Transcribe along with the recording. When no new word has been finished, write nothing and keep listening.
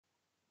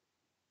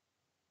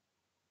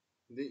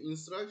The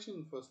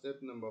instruction for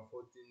step number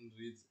 14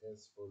 reads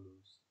as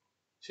follows.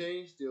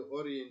 Change the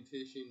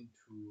orientation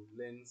to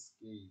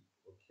landscape.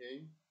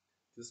 Okay.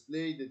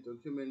 Display the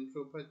document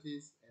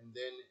properties and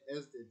then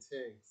as the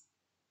text,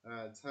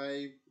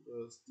 type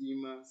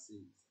steamer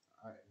says.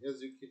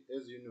 As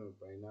you know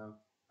by now,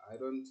 I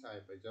don't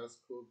type, I just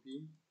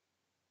copy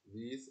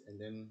this and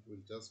then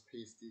we'll just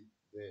paste it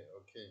there.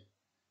 Okay,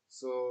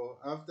 so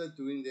after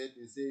doing that,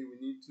 we say we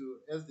need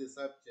to, as the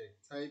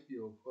subject, type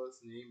your course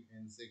name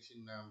and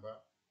section number.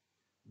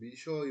 Be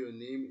sure your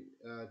name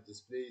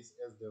displays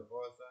as the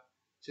author.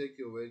 Check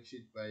your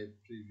worksheet by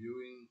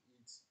previewing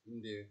it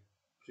in the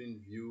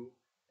print view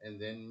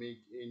and then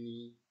make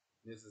any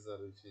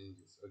necessary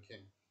changes.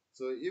 Okay,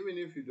 so even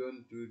if you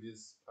don't do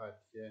this part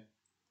here,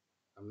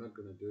 I'm not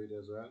going to do it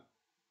as well.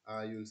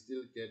 You'll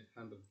still get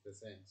 100%.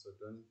 So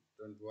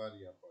don't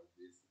worry about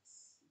this.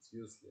 It's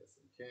useless.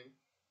 Okay,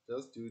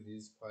 just do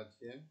this part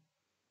here.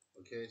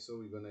 Okay, so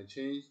we're gonna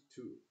change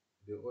to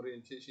the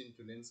orientation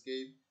to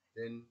landscape.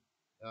 Then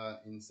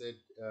insert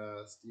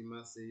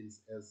steamer sails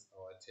as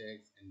our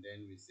text, and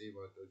then we save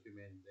our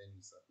document. Then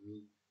we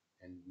submit,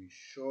 and we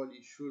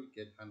surely should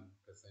get 100%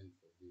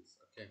 for this.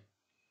 Okay.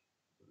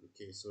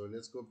 Okay, so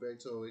let's go back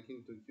to our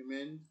working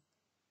document.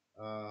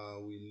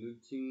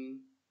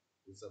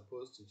 We're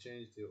supposed to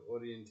change the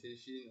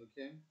orientation.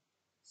 Okay,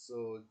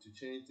 so to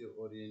change the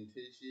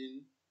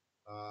orientation,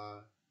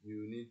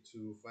 you need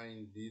to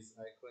find this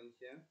icon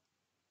here.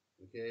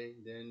 Okay,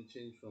 then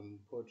change from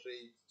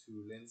portrait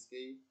to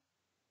landscape.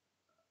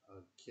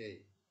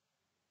 Okay,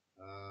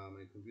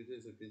 my computer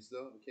is a bit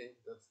slow. Okay,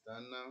 that's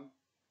done now.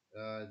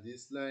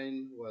 This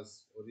line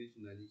was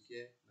originally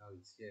here, now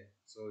it's here,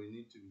 so you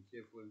need to be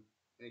careful.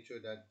 Make sure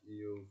that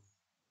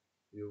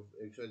you've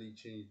actually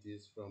changed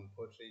this from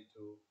portrait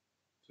to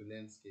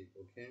landscape.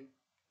 Okay.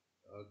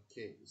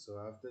 Okay, so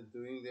after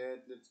doing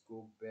that, let's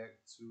go back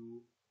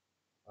to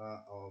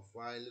our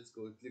file. Let's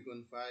go click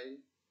on file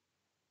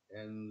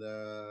and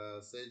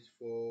search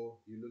for,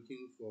 you're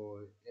looking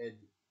for add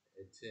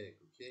a tag.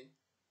 Okay,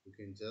 you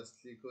can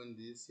just click on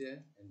this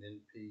here and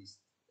then paste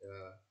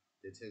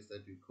the text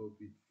that we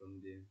copied from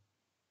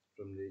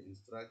the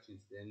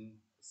instructions, then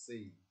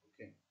save.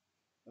 Okay,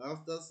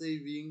 after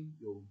saving,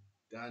 you're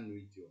done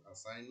with your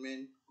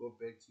assignment. Go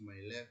back to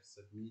Mylab,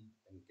 submit,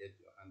 and get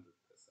your 100%.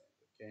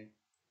 Okay.